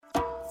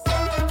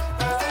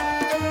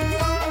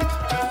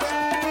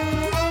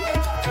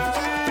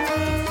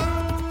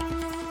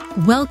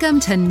Welcome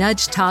to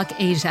Nudge Talk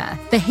Asia,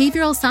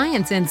 behavioral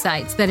science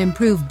insights that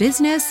improve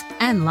business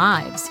and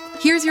lives.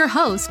 Here's your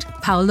host,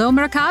 Paulo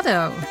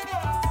Mercado.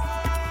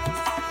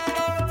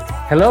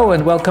 Hello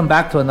and welcome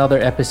back to another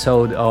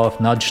episode of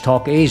Nudge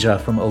Talk Asia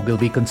from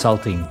Ogilvy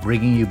Consulting,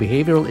 bringing you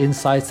behavioral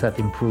insights that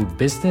improve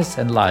business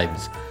and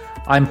lives.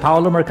 I'm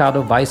Paulo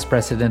Mercado, Vice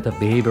President of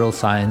Behavioral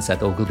Science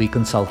at Ogilvy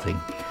Consulting.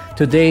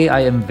 Today,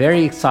 I am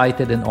very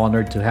excited and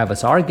honored to have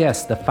as our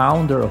guest the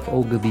founder of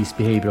Ogilvy's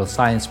Behavioral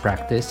Science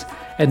Practice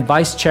and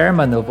Vice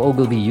Chairman of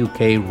Ogilvy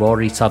UK,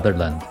 Rory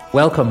Sutherland.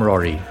 Welcome,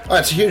 Rory. Oh,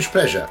 it's a huge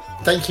pleasure.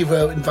 Thank you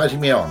for inviting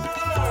me on.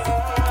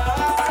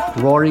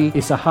 Rory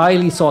is a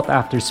highly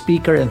sought-after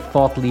speaker and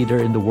thought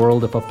leader in the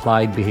world of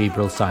applied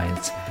behavioral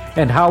science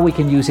and how we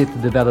can use it to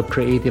develop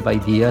creative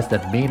ideas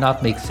that may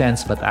not make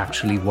sense but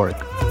actually work.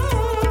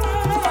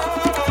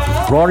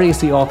 Rory is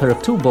the author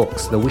of 2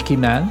 books, The Wiki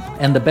Man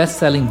and the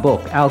best-selling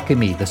book,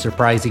 Alchemy, The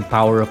Surprising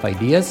Power of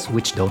Ideas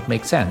Which Don't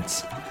Make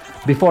Sense.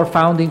 Before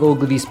founding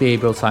Ogilvy's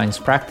Behavioral Science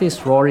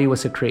Practice, Rory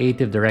was a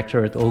creative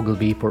director at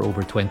Ogilvy for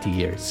over 20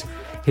 years.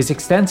 His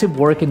extensive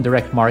work in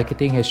direct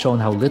marketing has shown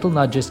how little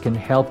nudges can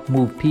help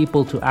move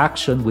people to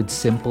action with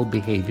simple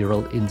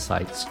behavioral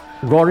insights.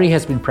 Rory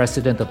has been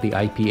president of the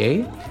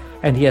IPA,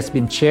 and he has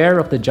been chair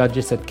of the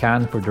judges at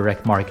Cannes for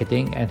direct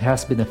marketing and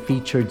has been a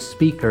featured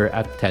speaker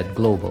at TED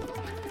Global.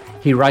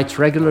 He writes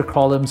regular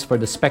columns for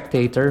The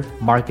Spectator,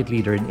 Market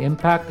Leader in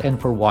Impact,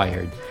 and for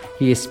Wired.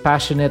 He is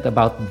passionate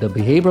about the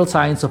behavioral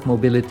science of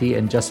mobility,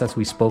 and just as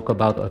we spoke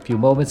about a few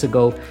moments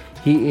ago,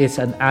 he is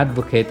an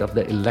advocate of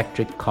the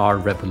electric car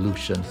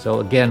revolution. So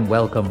again,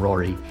 welcome,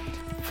 Rory.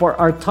 For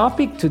our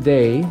topic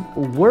today,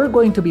 we're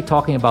going to be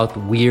talking about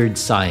weird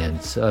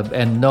science.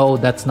 And no,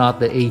 that's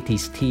not the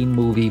 80s teen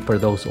movie for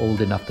those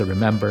old enough to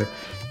remember.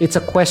 It's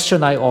a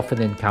question I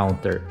often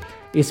encounter.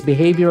 Is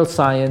behavioral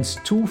science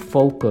too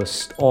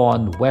focused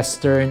on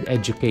Western,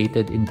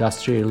 educated,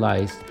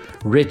 industrialized,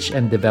 rich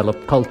and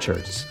developed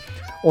cultures?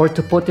 Or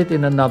to put it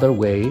in another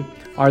way,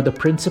 are the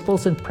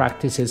principles and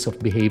practices of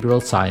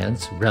behavioral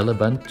science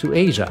relevant to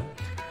Asia?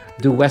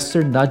 Do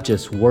Western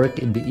nudges work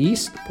in the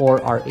East, or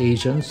are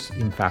Asians,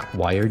 in fact,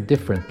 wired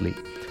differently?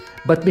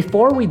 But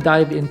before we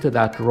dive into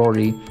that,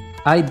 Rory,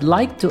 I'd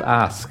like to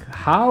ask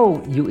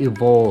how you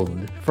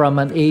evolved from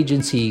an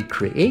agency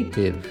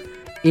creative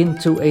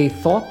into a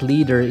thought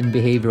leader in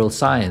behavioral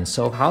science.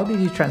 So how did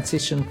you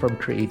transition from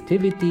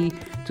creativity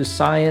to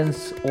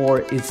science, or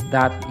is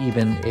that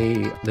even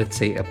a, let's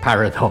say, a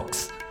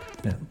paradox?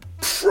 Yeah.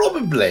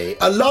 Probably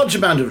a large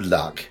amount of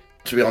luck,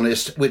 to be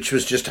honest, which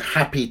was just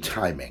happy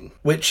timing,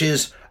 which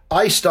is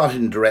I started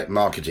in direct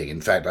marketing.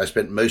 In fact, I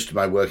spent most of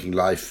my working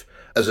life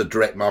as a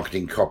direct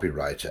marketing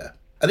copywriter.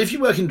 And if you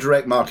work in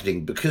direct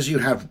marketing, because you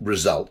have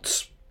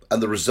results, and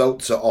the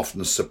results are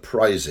often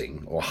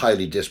surprising or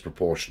highly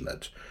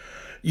disproportionate,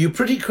 you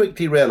pretty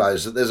quickly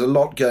realize that there's a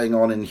lot going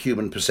on in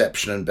human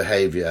perception and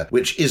behavior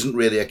which isn't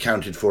really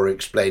accounted for or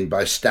explained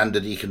by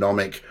standard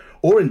economic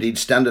or indeed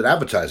standard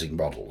advertising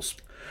models.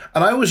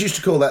 And I always used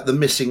to call that the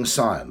missing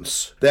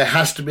science. There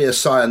has to be a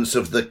science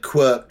of the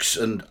quirks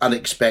and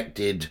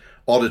unexpected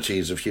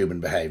oddities of human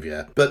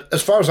behavior. But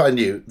as far as I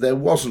knew, there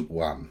wasn't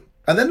one.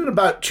 And then in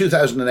about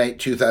 2008,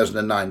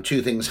 2009,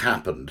 2 things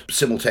happened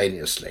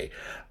simultaneously.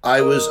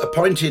 I was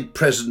appointed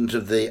president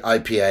of the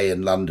IPA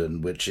in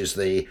London, which is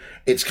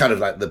it's kind of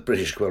like the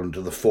British equivalent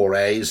of the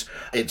 4As.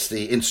 It's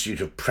the Institute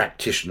of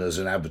Practitioners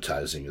in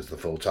Advertising is the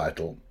full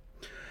title.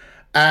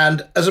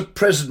 And as a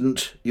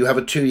president, you have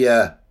a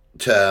 2-year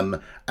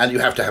term and you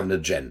have to have an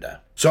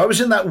agenda. So I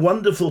was in that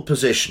wonderful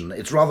position.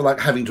 It's rather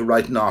like having to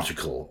write an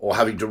article or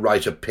having to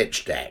write a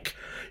pitch deck.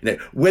 You know,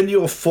 when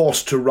you're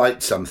forced to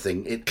write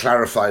something, it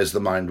clarifies the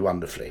mind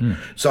wonderfully.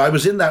 So I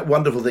was in that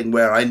wonderful thing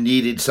where I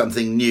needed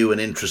something new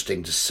and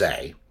interesting to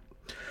say.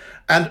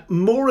 And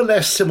more or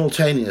less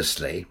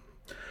simultaneously,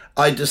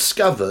 I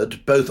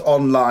discovered, both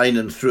online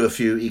and through a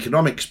few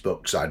economics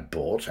books I'd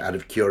bought out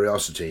of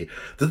curiosity,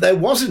 that there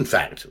was in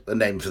fact a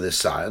name for this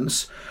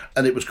science,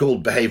 and it was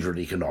called behavioral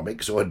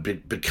economics, or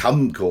had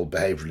become called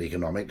behavioral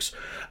economics.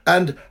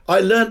 And I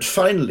learnt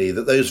finally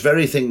that those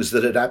very things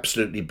that had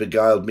absolutely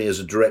beguiled me as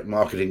a direct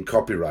marketing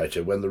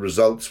copywriter, when the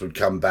results would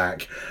come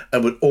back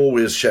and would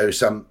always show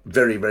some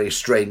very, very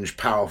strange,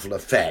 powerful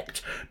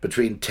effect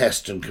between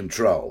test and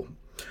control,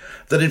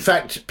 that in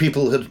fact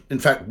people had in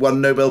fact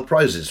won Nobel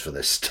Prizes for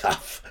this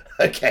stuff.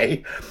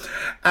 Okay.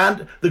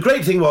 And the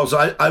great thing was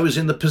I was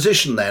in the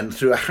position then,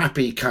 through a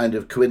happy kind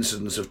of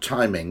coincidence of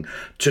timing,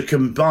 to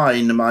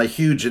combine my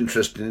huge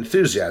interest and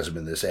enthusiasm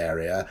in this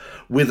area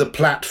with a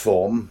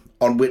platform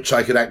on which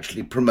I could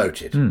actually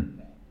promote it.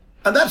 And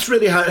that's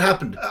really how it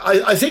happened.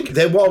 I think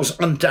there was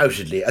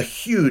undoubtedly a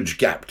huge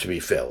gap to be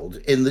filled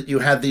in that you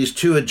had these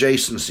 2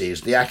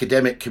 adjacencies, the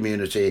academic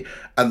community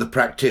and the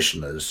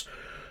practitioners.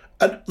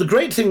 And the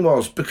great thing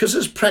was, because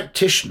as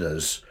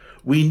practitioners,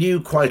 we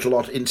knew quite a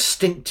lot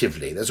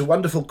instinctively. There's a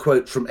wonderful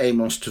quote from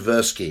Amos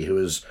Tversky, who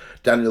is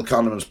Daniel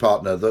Kahneman's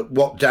partner, that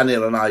what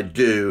Daniel and I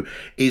do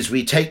is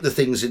we take the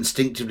things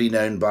instinctively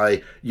known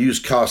by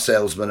used car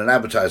salesmen and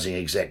advertising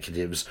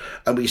executives,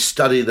 and we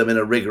study them in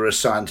a rigorous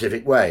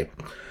scientific way.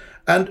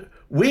 And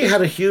we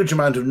had a huge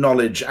amount of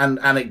knowledge and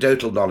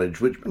anecdotal knowledge,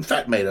 which in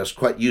fact made us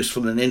quite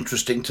useful and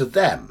interesting to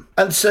them.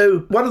 And so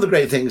one of the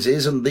great things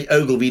is, and the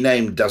Ogilvy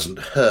name doesn't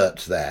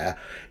hurt there,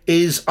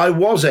 is I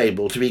was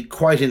able to be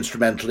quite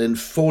instrumental in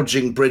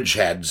forging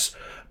bridgeheads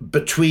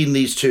between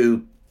these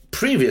two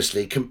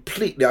previously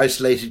completely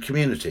isolated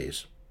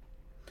communities.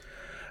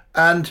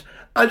 And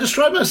I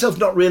describe myself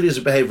not really as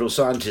a behavioural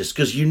scientist,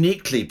 because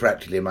uniquely,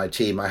 practically in my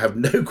team, I have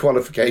no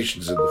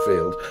qualifications in the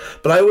field,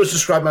 but I always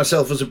describe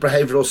myself as a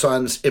behavioural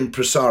science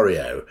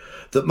impresario,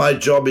 that my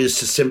job is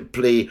to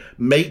simply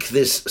make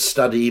this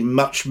study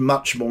much,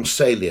 much more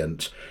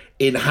salient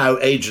in how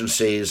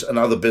agencies and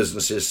other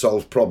businesses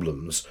solve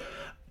problems.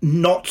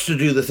 Not to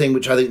do the thing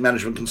which I think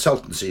management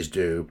consultancies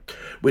do,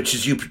 which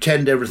is you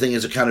pretend everything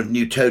is a kind of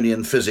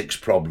Newtonian physics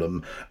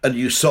problem and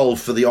you solve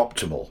for the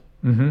optimal.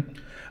 Mm-hmm.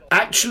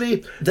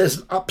 Actually, there's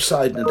an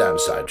upside and a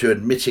downside to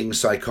admitting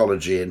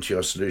psychology into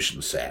your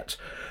solution set.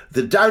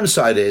 The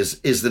downside is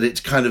that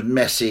it's kind of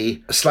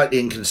messy, slightly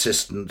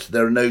inconsistent,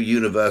 there are no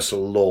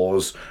universal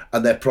laws,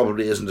 and there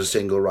probably isn't a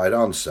single right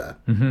answer.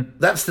 Mm-hmm.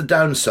 That's the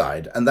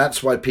downside, and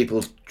that's why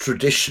people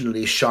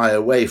traditionally shy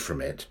away from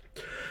it.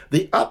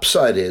 The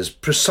upside is,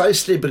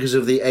 precisely because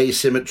of the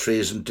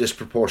asymmetries and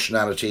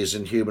disproportionalities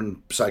in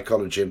human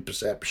psychology and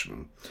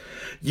perception,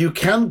 you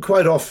can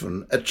quite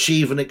often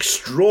achieve an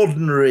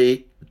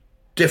extraordinary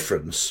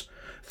difference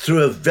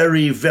through a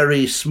very,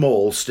 very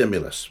small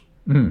stimulus.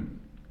 Mm.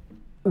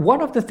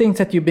 One of the things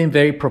that you've been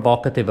very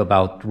provocative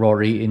about,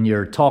 Rory, in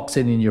your talks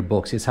and in your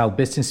books is how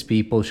business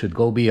people should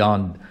go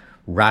beyond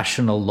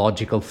rational,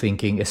 logical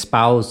thinking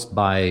espoused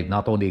by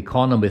not only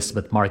economists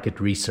but market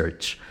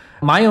research.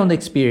 My own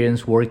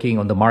experience working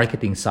on the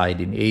marketing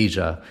side in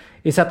Asia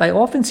is that I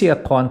often see a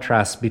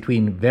contrast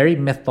between very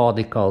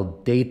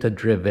methodical,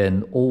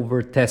 data-driven,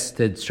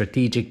 over-tested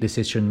strategic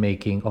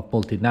decision-making of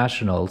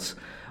multinationals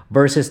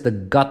versus the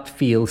gut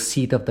feel,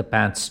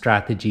 seat-of-the-pants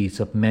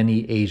strategies of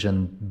many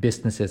Asian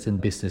businesses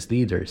and business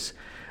leaders.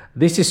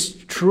 This is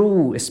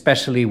true,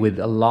 especially with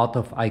a lot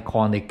of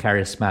iconic,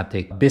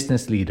 charismatic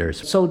business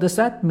leaders. So does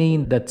that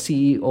mean that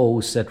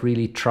CEOs that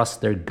really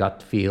trust their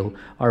gut feel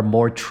are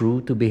more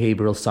true to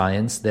behavioral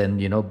science than,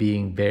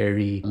 being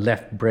very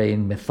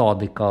left-brain,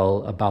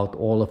 methodical about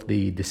all of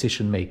the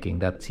decision-making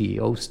that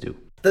CEOs do?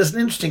 There's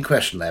an interesting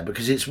question there,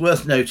 because it's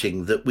worth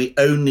noting that we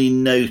only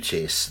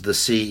notice the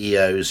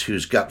CEOs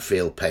whose gut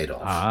feel paid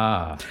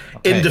off.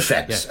 Okay. In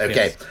defence,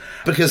 yes.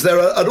 Because there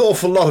are an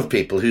awful lot of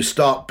people who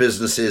start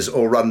businesses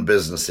or run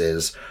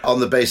businesses on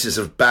the basis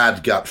of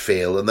bad gut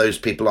feel, and those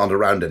people aren't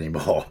around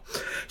anymore.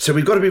 So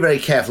we've got to be very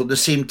careful.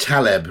 Nassim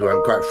Taleb, who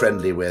I'm quite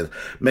friendly with,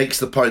 makes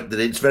the point that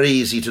it's very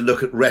easy to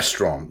look at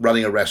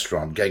running a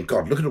restaurant, going,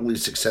 God, look at all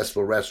these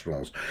successful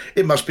restaurants.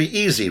 It must be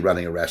easy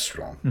running a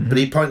restaurant. Mm-hmm. But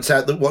he points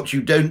out that what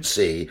you don't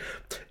see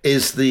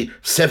is the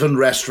 7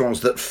 restaurants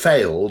that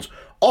failed,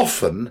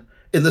 often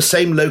in the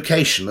same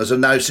location as a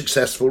now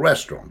successful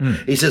restaurant.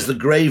 Mm. He says the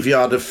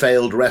graveyard of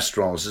failed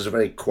restaurants is a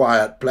very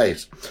quiet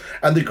place,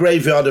 and the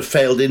graveyard of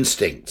failed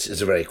instincts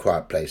is a very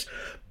quiet place.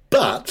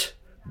 But,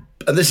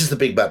 and this is the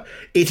big but,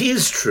 it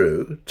is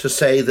true to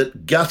say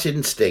that gut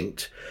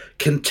instinct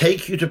can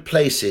take you to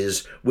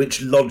places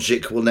which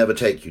logic will never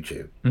take you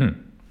to.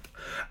 Mm.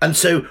 And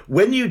so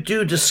when you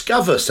do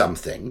discover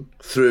something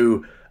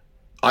through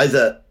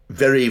either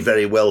very,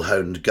 very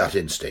well-honed gut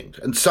instinct,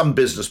 and some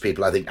business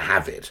people, I think,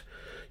 have it.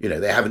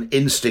 They have an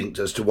instinct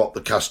as to what the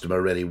customer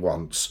really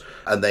wants,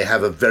 and they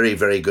have a very,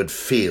 very good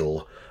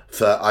feel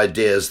for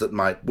ideas that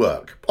might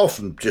work,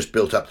 often just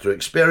built up through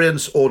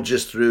experience or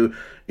just through,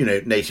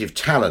 native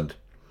talent.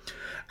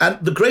 And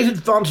the great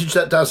advantage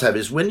that does have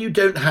is when you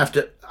don't have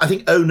to, I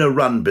think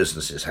owner-run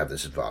businesses have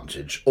this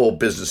advantage, or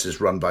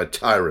businesses run by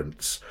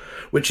tyrants,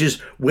 which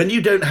is when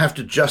you don't have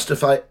to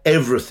justify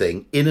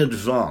everything in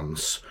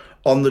advance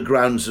on the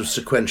grounds of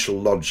sequential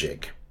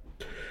logic.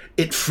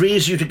 It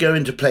frees you to go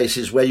into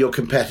places where your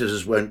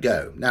competitors won't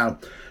go. Now,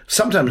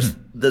 sometimes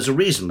there's a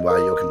reason why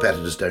your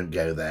competitors don't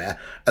go there,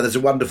 and there's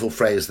a wonderful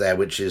phrase there,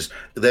 which is,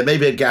 there may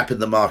be a gap in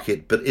the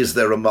market, but is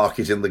there a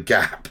market in the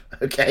gap?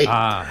 Okay?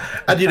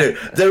 And,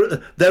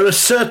 there are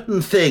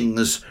certain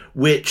things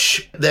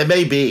which there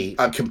may be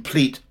a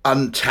complete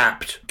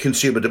untapped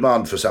consumer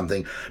demand for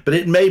something, but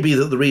it may be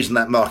that the reason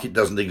that market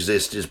doesn't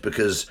exist is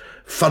because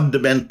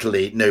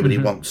fundamentally nobody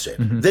wants it.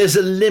 Mm-hmm. There's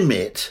a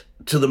limit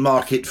to the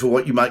market for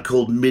what you might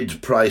call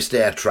mid-priced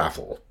air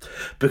travel,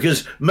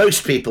 because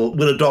most people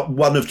will adopt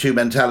one of two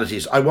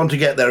mentalities. I want to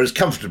get there as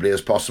comfortably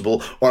as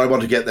possible, or I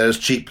want to get there as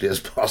cheaply as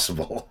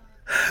possible.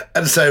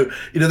 And so,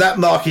 that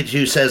market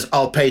who says,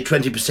 I'll pay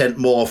 20%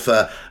 more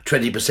for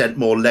 20%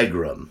 more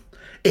legroom,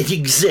 it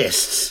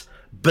exists,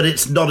 but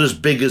it's not as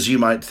big as you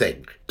might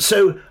think.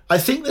 So I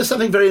think there's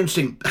something very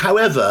interesting.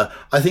 However,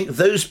 I think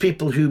those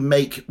people who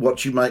make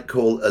what you might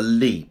call a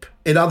leap,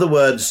 in other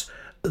words,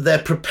 they're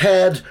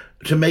prepared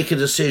to make a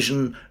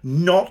decision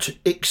not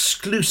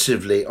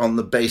exclusively on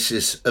the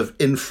basis of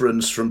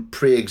inference from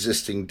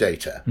pre-existing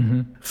data.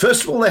 Mm-hmm.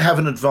 First of all, they have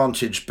an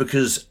advantage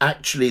because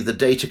actually the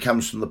data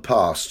comes from the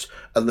past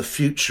and the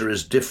future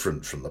is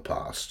different from the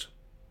past.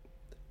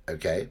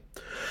 okay?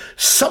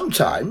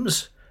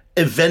 Sometimes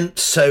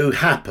events so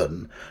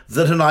happen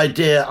that an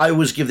idea, I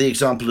always give the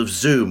example of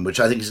Zoom, which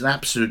I think is an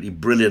absolutely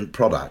brilliant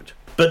product.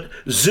 But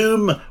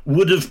Zoom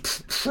would have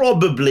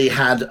probably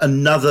had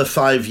another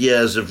 5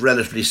 years of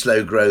relatively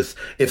slow growth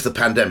if the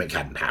pandemic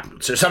hadn't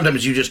happened. So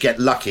sometimes you just get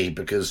lucky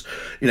because,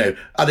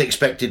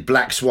 unexpected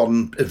black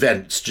swan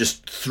events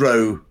just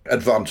throw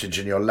advantage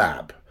in your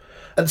lab.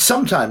 And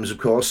sometimes, of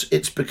course,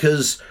 it's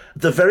because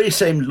the very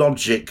same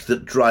logic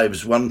that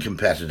drives one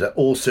competitor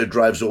also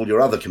drives all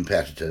your other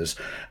competitors.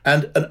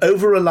 And an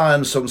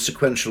over-reliance on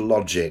sequential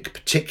logic,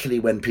 particularly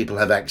when people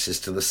have access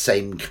to the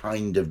same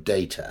kind of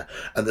data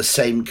and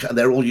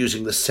they're all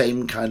using the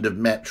same kind of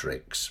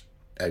metrics,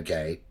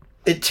 okay,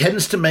 it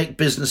tends to make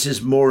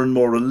businesses more and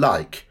more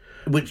alike,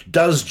 which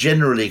does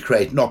generally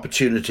create an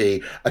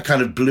opportunity, a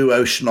kind of blue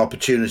ocean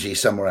opportunity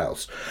somewhere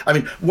else. I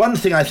mean, one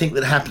thing I think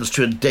that happens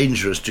to a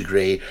dangerous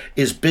degree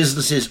is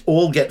businesses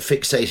all get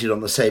fixated on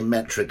the same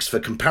metrics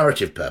for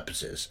comparative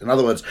purposes. In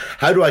other words,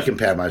 how do I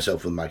compare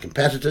myself with my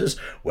competitors?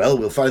 Well,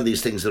 we'll find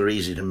these things that are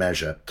easy to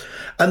measure.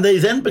 And they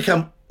then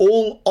become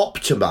all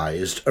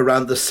optimized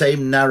around the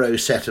same narrow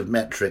set of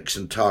metrics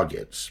and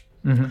targets.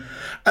 Mm-hmm.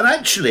 And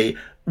actually,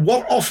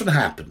 what often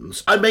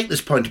happens, I make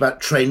this point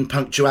about train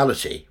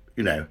punctuality,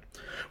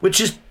 which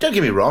is, don't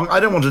get me wrong, I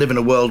don't want to live in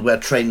a world where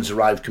trains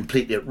arrive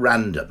completely at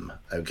random,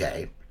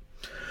 okay?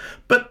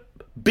 But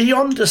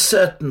beyond a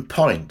certain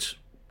point,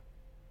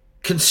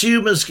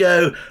 consumers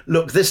go,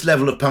 look, this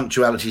level of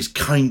punctuality is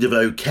kind of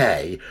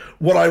okay.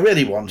 What I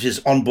really want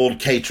is onboard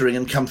catering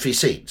and comfy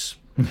seats.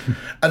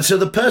 And so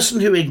the person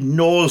who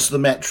ignores the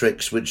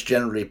metrics which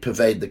generally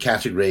pervade the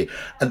category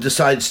and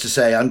decides to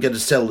say, I'm going to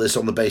sell this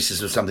on the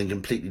basis of something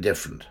completely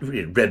different.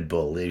 Red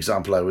Bull, the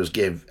example I always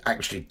give,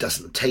 actually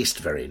doesn't taste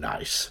very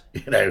nice.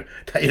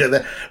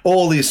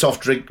 All these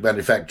soft drink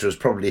manufacturers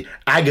probably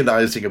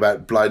agonizing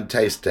about blind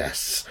taste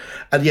tests.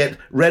 And yet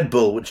Red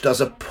Bull, which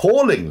does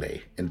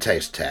appallingly in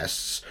taste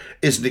tests,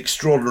 is an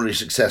extraordinarily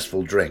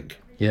successful drink.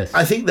 Yes.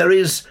 I think there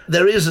is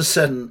a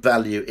certain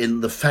value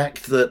in the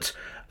fact that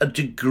a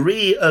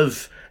degree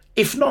of,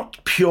 if not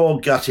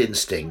pure gut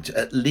instinct,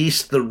 at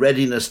least the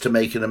readiness to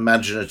make an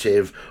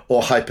imaginative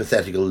or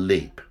hypothetical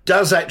leap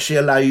does actually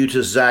allow you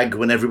to zag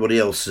when everybody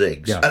else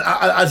zigs. Yeah. And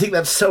I think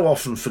that's so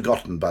often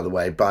forgotten, by the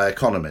way, by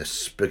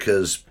economists,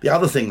 because the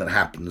other thing that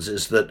happens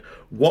is that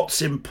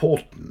what's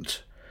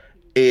important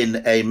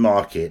in a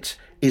market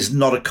is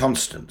not a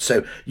constant.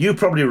 So you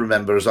probably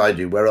remember, as I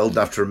do, we're old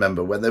enough to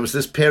remember, when there was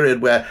this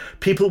period where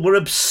people were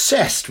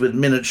obsessed with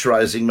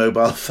miniaturizing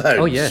mobile phones.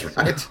 Oh, yes.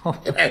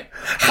 Right?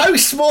 How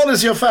small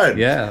is your phone?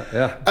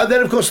 Yeah. And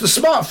then, of course, the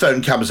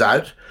smartphone comes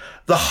out.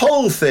 The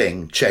whole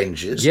thing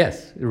changes.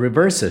 Yes, it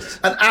reverses.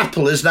 And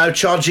Apple is now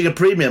charging a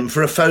premium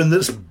for a phone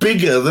that's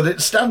bigger than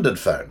its standard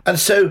phone. And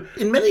so,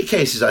 in many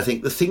cases, I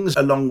think the things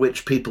along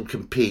which people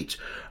compete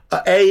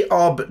are A,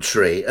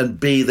 arbitrary, and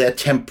B, they're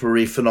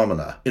temporary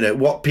phenomena,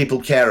 what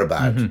people care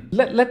about. Mm-hmm.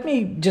 Let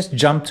me just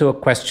jump to a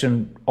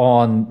question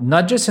on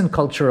nudges and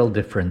cultural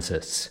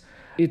differences.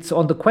 It's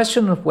on the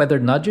question of whether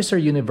nudges are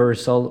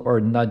universal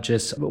or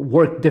nudges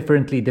work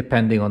differently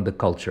depending on the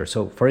culture.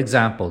 So, for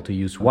example, to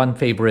use one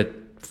favorite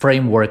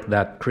framework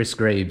that Chris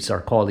Graves, our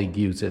colleague,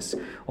 uses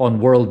on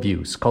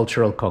worldviews,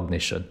 cultural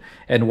cognition.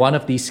 And one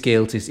of these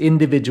scales is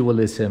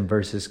individualism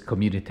versus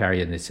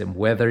communitarianism,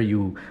 whether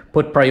you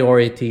put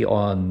priority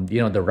on,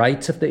 the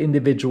rights of the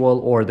individual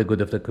or the good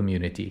of the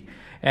community.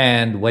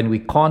 And when we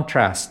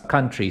contrast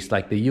countries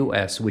like the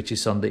US, which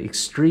is on the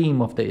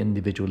extreme of the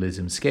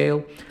individualism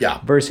scale,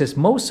 versus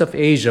most of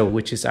Asia,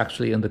 which is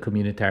actually on the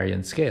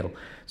communitarian scale.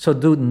 So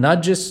do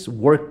nudges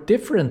work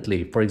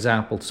differently? For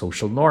example,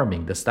 social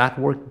norming, does that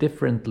work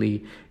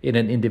differently in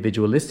an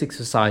individualistic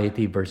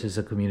society versus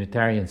a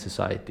communitarian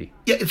society?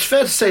 Yeah, it's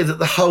fair to say that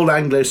the whole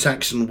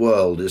Anglo-Saxon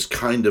world is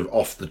kind of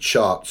off the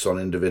charts on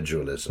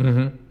individualism.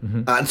 Mm-hmm,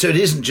 mm-hmm. And so it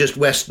isn't just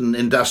Western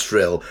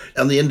industrial.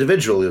 And the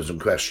individualism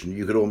question,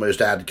 you could almost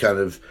add kind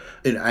of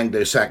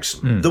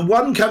Anglo-Saxon. Mm. The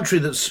one country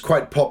that's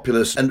quite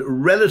populous and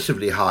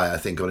relatively high, I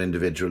think, on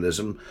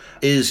individualism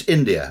is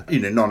India,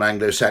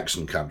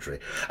 non-Anglo-Saxon country.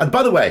 And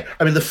by the way,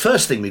 the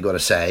first thing we've got to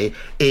say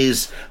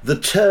is the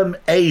term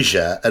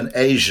Asia and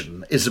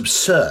Asian is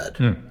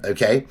absurd,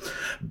 okay?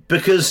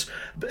 Because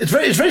it's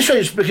very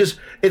strange, because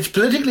it's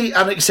politically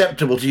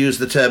unacceptable to use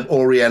the term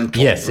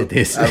Oriental. Yes, it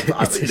is.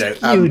 It's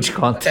a huge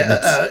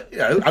continent.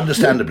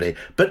 Understandably.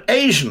 But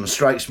Asian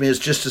strikes me as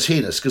just as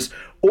heinous, because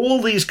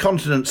all these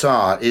continents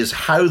is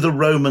how the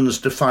Romans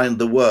defined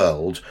the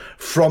world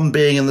from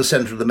being in the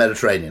centre of the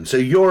Mediterranean. So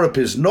Europe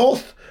is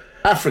north,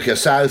 Africa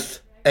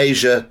south,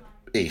 Asia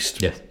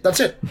east. Yes. That's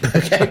it.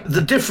 Okay.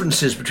 The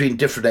differences between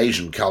different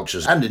Asian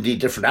cultures and indeed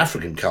different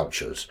African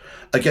cultures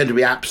are going to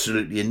be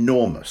absolutely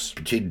enormous.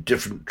 Between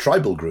different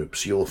tribal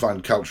groups, you'll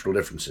find cultural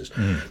differences.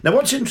 Mm. Now,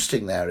 what's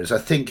interesting there is I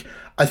think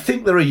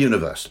there are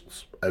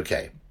universals.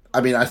 Okay.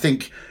 I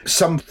think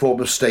some form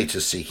of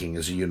status seeking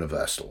is a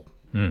universal.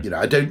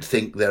 I don't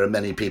think there are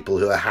many people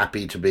who are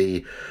happy to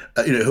be,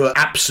 who are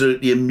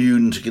absolutely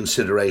immune to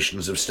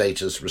considerations of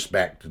status,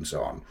 respect, and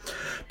so on.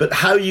 But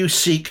how you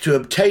seek to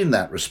obtain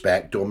that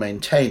respect or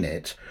maintain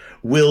it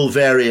will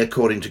vary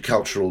according to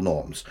cultural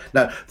norms.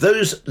 Now,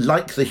 those,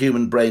 like the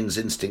human brain's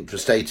instinct for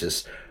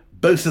status,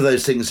 both of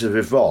those things have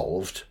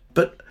evolved,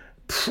 but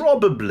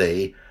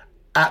probably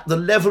at the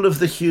level of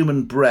the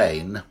human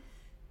brain,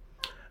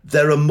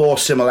 there are more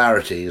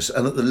similarities,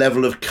 and at the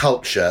level of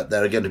culture,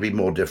 there are going to be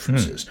more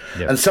differences.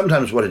 Yeah. And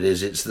sometimes what it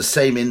is, it's the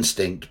same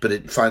instinct, but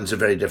it finds a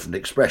very different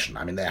expression.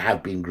 I mean, there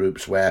have been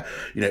groups where,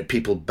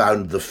 people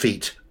bound the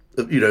feet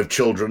of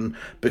children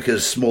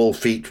because small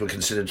feet were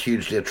considered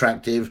hugely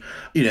attractive.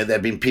 There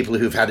have been people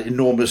who've had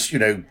enormous,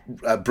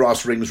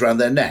 brass rings around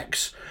their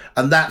necks.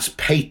 And that's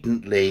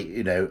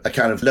patently, a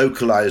kind of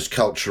localized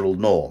cultural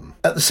norm.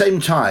 At the same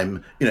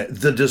time,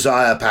 the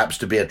desire perhaps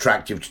to be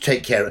attractive, to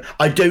take care of.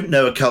 I don't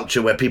know a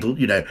culture where people,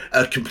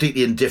 are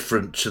completely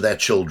indifferent to their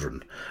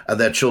children and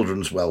their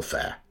children's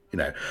welfare.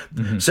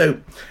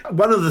 So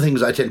one of the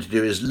things I tend to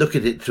do is look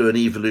at it through an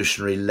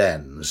evolutionary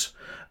lens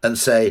and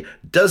say,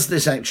 does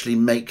this actually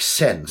make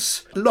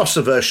sense? Loss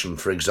aversion,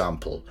 for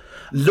example,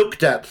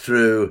 looked at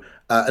through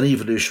an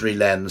evolutionary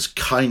lens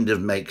kind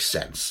of makes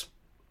sense.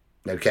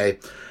 Okay?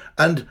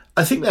 And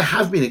I think there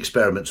have been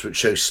experiments which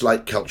show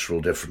slight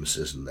cultural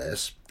differences in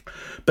this.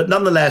 But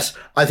nonetheless,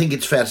 I think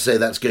it's fair to say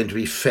that's going to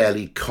be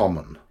fairly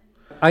common.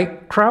 I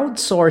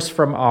crowdsourced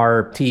from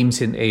our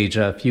teams in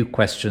Asia a few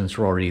questions,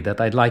 Rory, that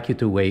I'd like you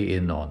to weigh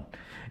in on.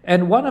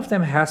 And one of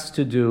them has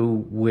to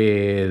do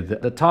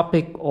with the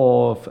topic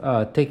of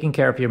taking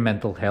care of your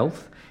mental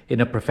health in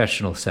a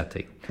professional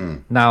setting.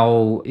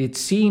 Now, it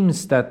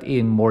seems that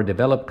in more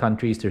developed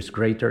countries, there's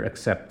greater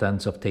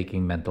acceptance of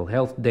taking mental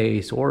health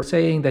days or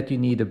saying that you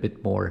need a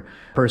bit more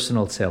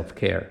personal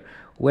self-care.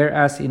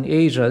 Whereas in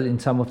Asia, in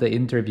some of the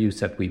interviews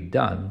that we've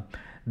done,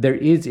 there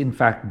is, in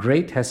fact,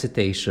 great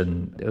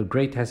hesitation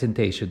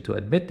to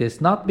admit this,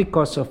 not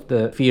because of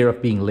the fear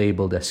of being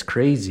labeled as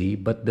crazy,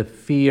 but the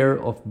fear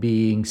of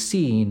being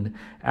seen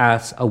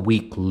as a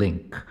weak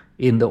link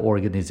in the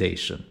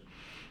organization.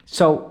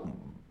 So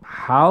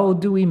how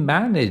do we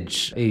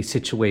manage a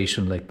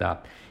situation like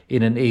that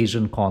in an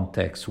Asian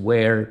context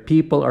where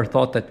people are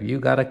thought that you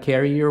got to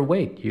carry your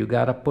weight, you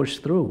got to push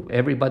through,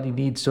 everybody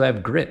needs to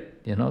have grit,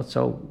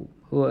 So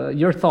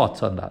your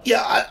thoughts on that?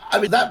 Yeah, I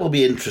mean, that will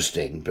be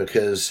interesting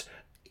because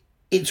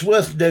it's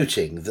worth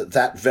noting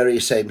that very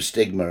same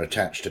stigma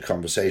attached to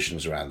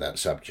conversations around that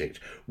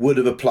subject would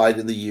have applied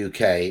in the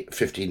UK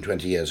 15,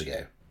 20 years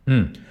ago.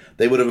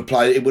 It would have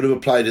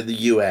applied in the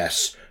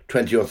US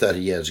 20 or 30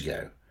 years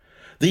ago.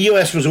 The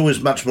US was always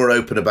much more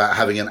open about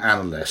having an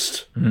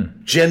analyst.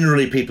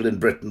 Generally, people in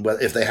Britain, well,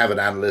 if they have an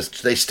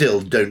analyst, they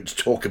still don't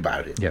talk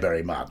about it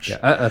very much. Yeah.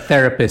 A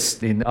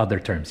therapist in other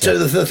terms. So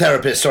the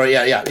therapist,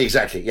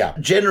 exactly.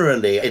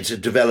 Generally, it's a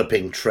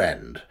developing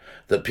trend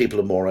that people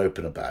are more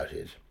open about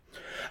it.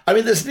 I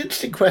mean, there's an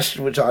interesting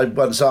question which I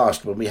once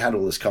asked when we had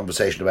all this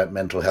conversation about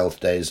mental health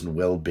days and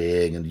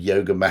well-being and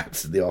yoga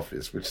mats in the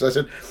office, which I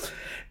said,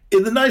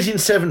 in the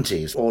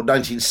 1970s or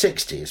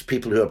 1960s,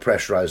 people who are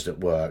pressurized at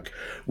work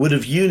would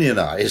have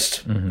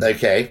unionized,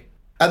 okay,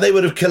 and they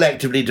would have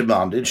collectively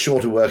demanded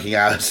shorter working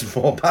hours and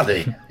more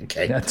money,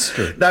 okay. That's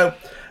true. Now,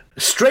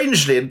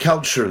 strangely and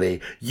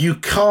culturally, you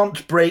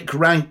can't break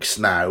ranks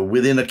now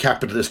within a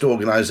capitalist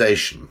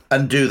organization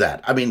and do that.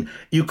 I mean,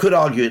 you could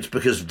argue it's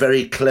because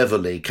very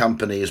cleverly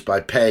companies, by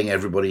paying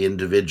everybody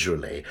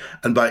individually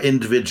and by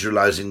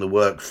individualizing the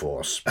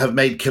workforce, have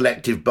made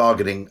collective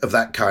bargaining of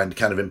that kind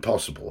of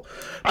impossible.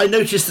 I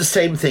noticed the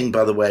same thing,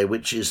 by the way,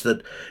 which is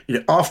that,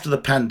 after the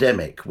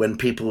pandemic, when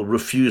people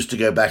refused to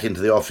go back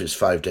into the office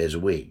 5 days a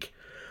week,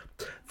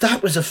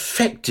 that was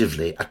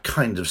effectively a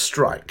kind of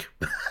strike.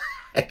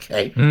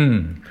 Okay.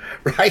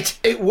 Right?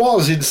 It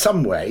was, in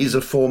some ways,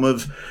 a form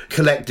of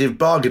collective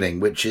bargaining,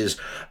 which is,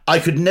 I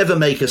could never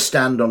make a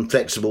stand on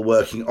flexible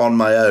working on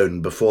my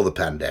own before the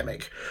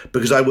pandemic,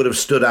 because I would have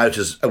stood out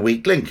as a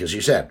weak link, as you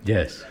said.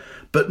 Yes.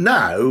 But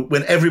now,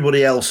 when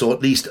everybody else, or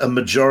at least a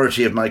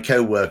majority of my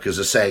co-workers,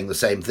 are saying the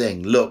same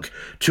thing, look,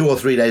 2 or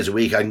 3 days a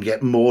week I can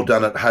get more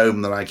done at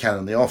home than I can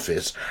in the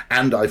office,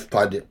 and I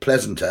find it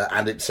pleasanter,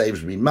 and it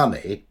saves me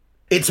money,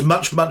 it's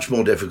much, much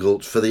more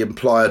difficult for the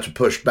employer to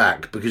push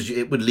back because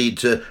it would lead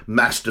to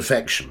mass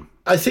defection.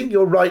 I think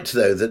you're right,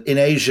 though, that in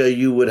Asia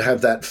you would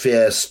have that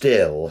fear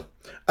still.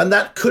 And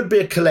that could be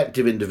a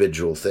collective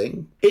individual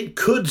thing. It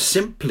could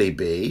simply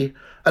be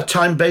a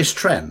time-based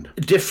trend.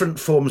 Different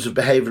forms of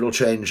behavioural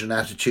change and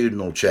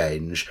attitudinal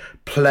change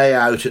play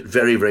out at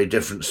very, very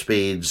different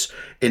speeds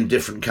in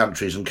different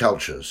countries and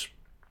cultures.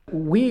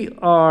 We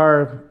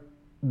are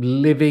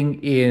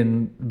living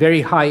in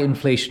very high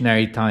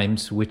inflationary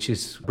times, which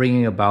is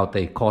bringing about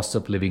a cost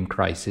of living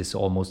crisis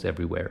almost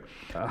everywhere.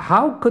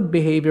 How could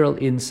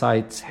behavioral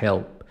insights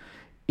help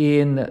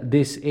in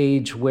this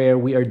age where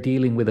we are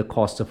dealing with a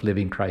cost of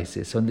living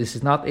crisis? And this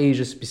is not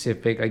Asia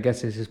specific. I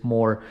guess this is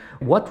more,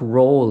 what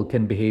role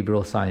can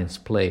behavioral science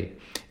play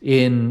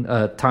in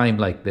a time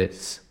like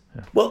this?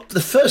 Well,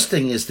 the first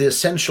thing is the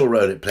essential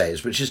role it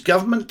plays, which is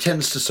government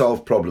tends to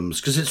solve problems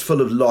because it's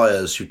full of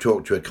lawyers who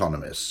talk to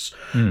economists.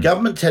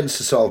 Government tends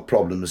to solve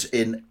problems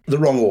in the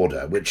wrong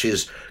order, which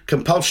is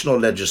compulsion or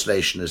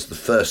legislation is the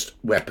first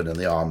weapon in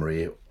the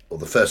armory, or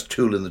the first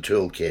tool in the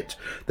toolkit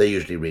they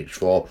usually reach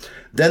for.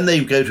 Then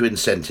they go to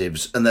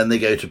incentives, and then they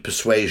go to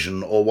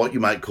persuasion, or what you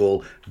might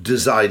call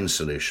design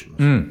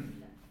solutions.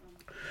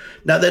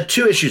 Now, there are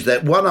two issues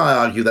there. One, I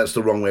argue that's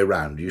the wrong way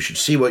around. You should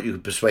see what you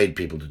can persuade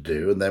people to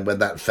do, and then when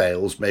that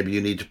fails, maybe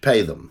you need to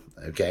pay them,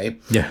 okay?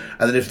 Yeah.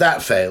 And then if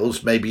that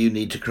fails, maybe you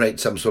need to create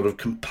some sort of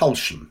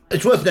compulsion.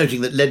 It's worth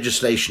noting that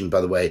legislation,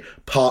 by the way,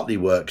 partly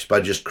works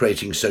by just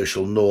creating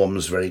social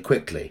norms very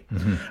quickly.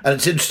 And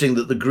it's interesting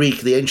that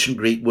the ancient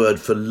Greek word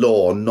for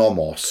law,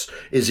 nomos,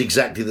 is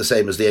exactly the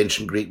same as the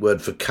ancient Greek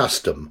word for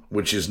custom,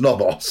 which is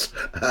nomos.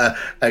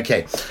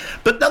 Okay.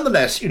 But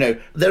nonetheless,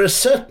 there are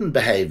certain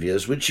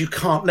behaviours which you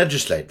can't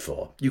legislate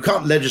for. You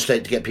can't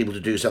legislate to get people to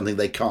do something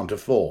they can't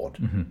afford,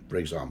 for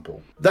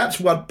example. That's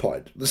one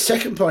point. The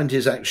second point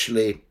is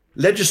actually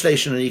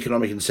legislation and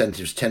economic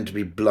incentives tend to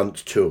be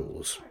blunt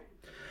tools.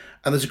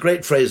 And there's a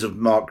great phrase of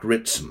Mark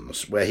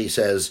Ritson's where he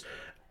says,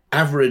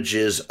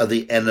 averages are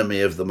the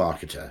enemy of the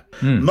marketer.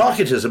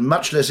 Marketers are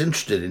much less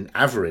interested in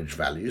average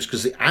values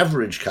because the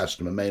average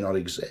customer may not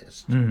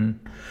exist. And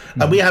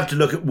we have to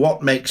look at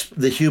what makes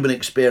the human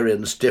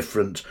experience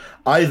different,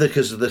 either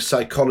because of the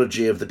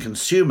psychology of the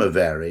consumer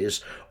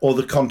varies or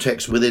the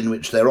context within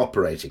which they're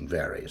operating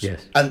varies.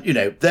 Yes. And,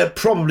 there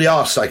probably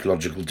are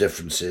psychological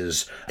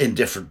differences in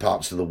different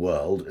parts of the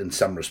world in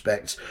some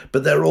respects,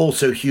 but there are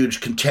also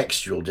huge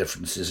contextual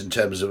differences in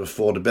terms of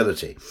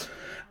affordability.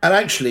 And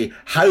actually,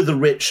 how the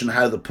rich and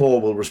how the poor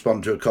will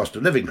respond to a cost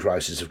of living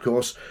crisis, of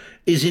course,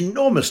 is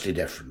enormously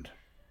different.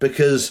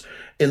 Because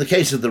in the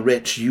case of the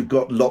rich, you've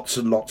got lots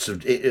and lots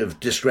of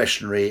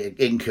discretionary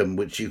income,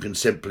 which you can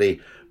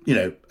simply,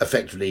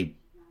 effectively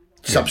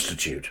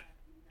substitute.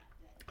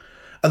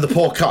 And the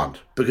poor can't,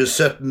 because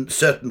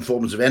certain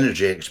forms of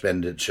energy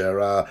expenditure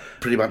are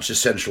pretty much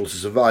essential to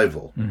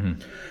survival.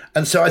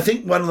 And so I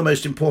think one of the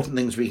most important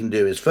things we can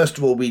do is, first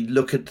of all, we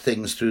look at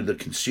things through the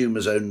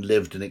consumer's own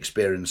lived and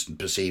experienced and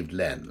perceived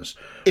lens.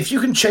 If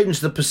you can change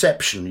the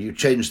perception, you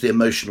change the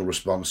emotional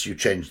response, you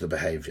change the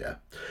behaviour.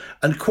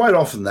 And quite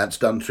often that's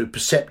done through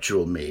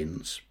perceptual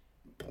means,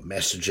 or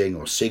messaging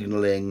or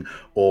signalling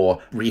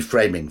or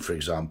reframing, for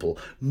example,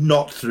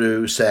 not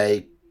through,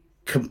 say,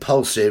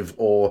 compulsive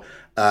or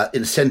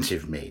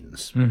incentive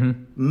means.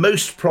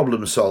 Most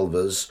problem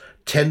solvers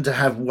tend to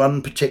have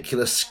one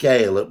particular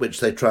scale at which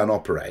they try and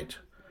operate.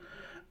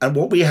 And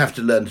what we have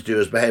to learn to do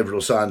as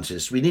behavioural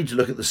scientists, we need to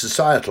look at the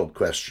societal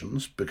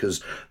questions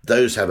because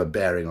those have a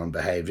bearing on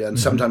behaviour. And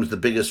sometimes the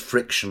biggest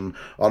friction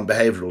on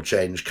behavioural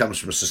change comes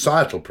from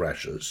societal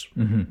pressures.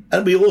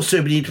 And we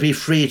also need to be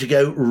free to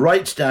go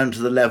right down to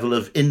the level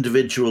of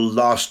individual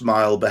last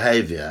mile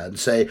behaviour and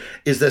say,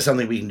 is there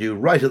something we can do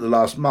right at the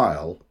last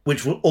mile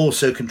which will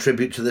also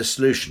contribute to this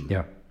solution?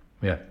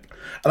 Yeah.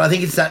 And I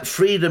think it's that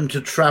freedom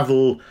to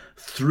travel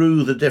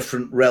through the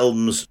different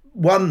realms,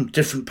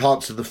 different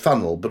parts of the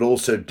funnel, but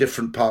also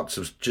different parts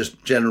of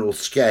just general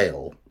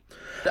scale.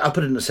 I'll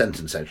put it in a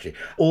sentence, actually.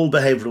 All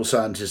behavioural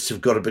scientists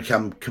have got to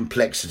become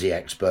complexity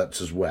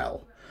experts as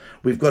well.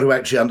 We've got to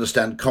actually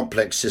understand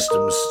complex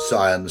systems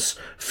science,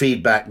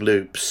 feedback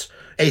loops,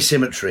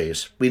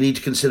 asymmetries. We need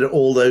to consider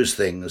all those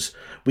things.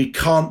 We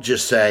can't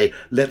just say,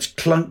 let's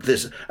clunk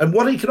this. And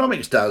what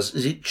economics does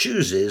is it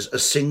chooses a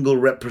single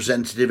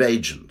representative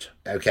agent,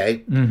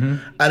 okay?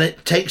 And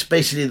it takes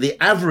basically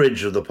the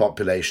average of the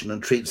population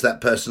and treats that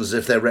person as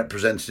if they're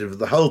representative of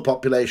the whole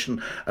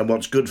population, and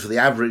what's good for the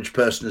average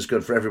person is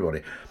good for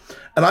everybody.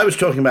 And I was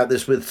talking about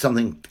this with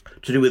something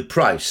to do with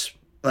price.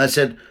 And I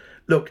said,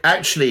 look,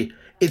 actually,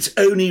 it's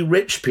only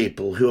rich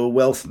people who are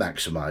wealth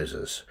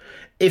maximizers.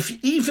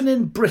 If even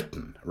in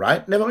Britain,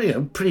 right,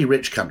 never pretty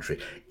rich country,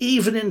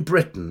 even in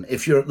Britain,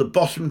 if you're at the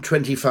bottom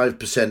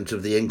 25%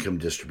 of the income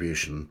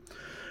distribution,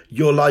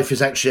 your life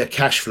is actually a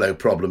cash flow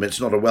problem.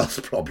 It's not a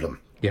wealth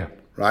problem. Yeah.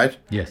 Right?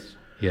 Yes.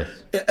 And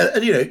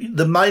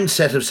the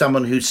mindset of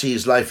someone who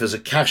sees life as a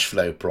cash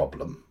flow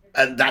problem,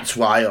 and that's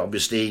why,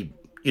 obviously,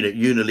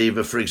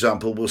 Unilever, for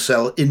example, will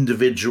sell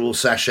individual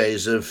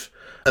sachets of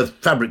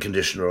fabric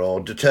conditioner or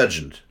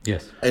detergent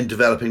in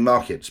developing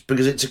markets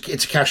because it's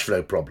a cash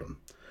flow problem.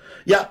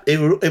 Yeah, it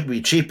would be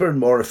cheaper and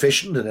more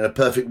efficient, and in a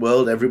perfect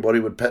world,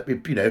 everybody would,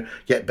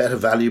 get better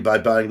value by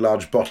buying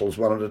large bottles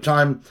one at a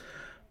time.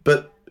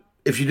 But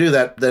if you do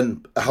that,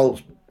 then a whole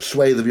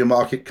swathe of your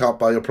market can't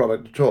buy your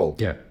product at all.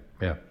 Yeah.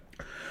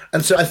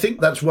 And so I think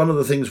that's one of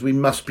the things we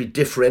must be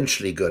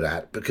differentially good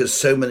at because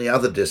so many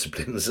other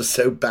disciplines are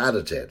so bad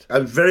at it.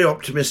 I'm very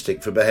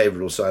optimistic for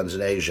behavioural science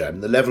in Asia. I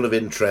mean, the level of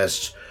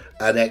interest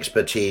and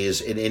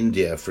expertise in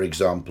India, for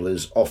example,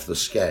 is off the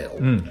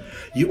scale.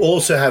 You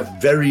also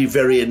have very,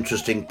 very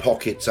interesting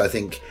pockets, I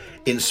think,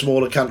 in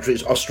smaller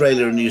countries.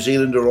 Australia and New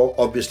Zealand are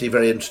obviously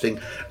very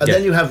interesting. And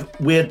then you have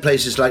weird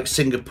places like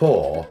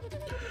Singapore,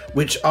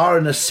 which are,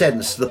 in a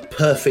sense, the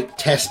perfect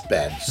test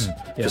beds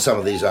for some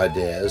of these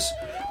ideas.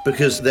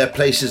 because they're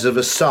places of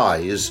a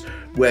size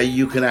where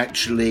you can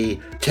actually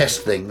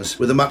test things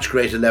with a much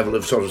greater level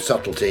of sort of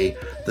subtlety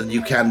than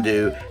you can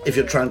do if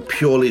you're trying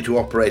purely to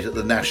operate at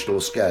the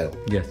national scale.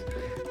 Yes.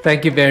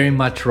 Thank you very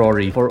much,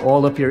 Rory, for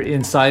all of your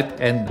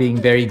insight and being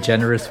very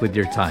generous with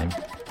your time.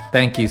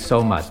 Thank you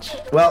so much.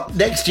 Well,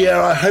 next year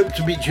I hope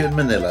to meet you in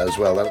Manila as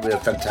well. That'll be a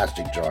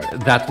fantastic joy.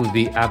 That would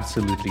be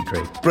absolutely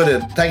great.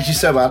 Brilliant. Thank you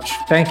so much.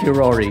 Thank you,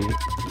 Rory.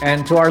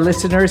 And to our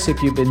listeners,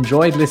 if you've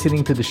enjoyed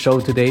listening to the show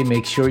today,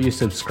 make sure you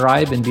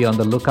subscribe and be on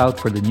the lookout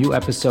for the new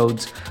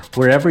episodes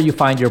wherever you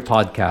find your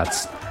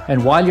podcasts.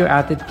 And while you're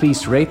at it,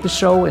 please rate the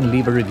show and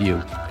leave a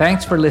review.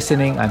 Thanks for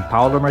listening. I'm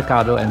Paolo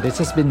Mercado, and this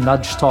has been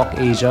Nudge Talk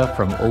Asia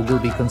from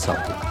Ogilvy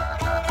Consulting.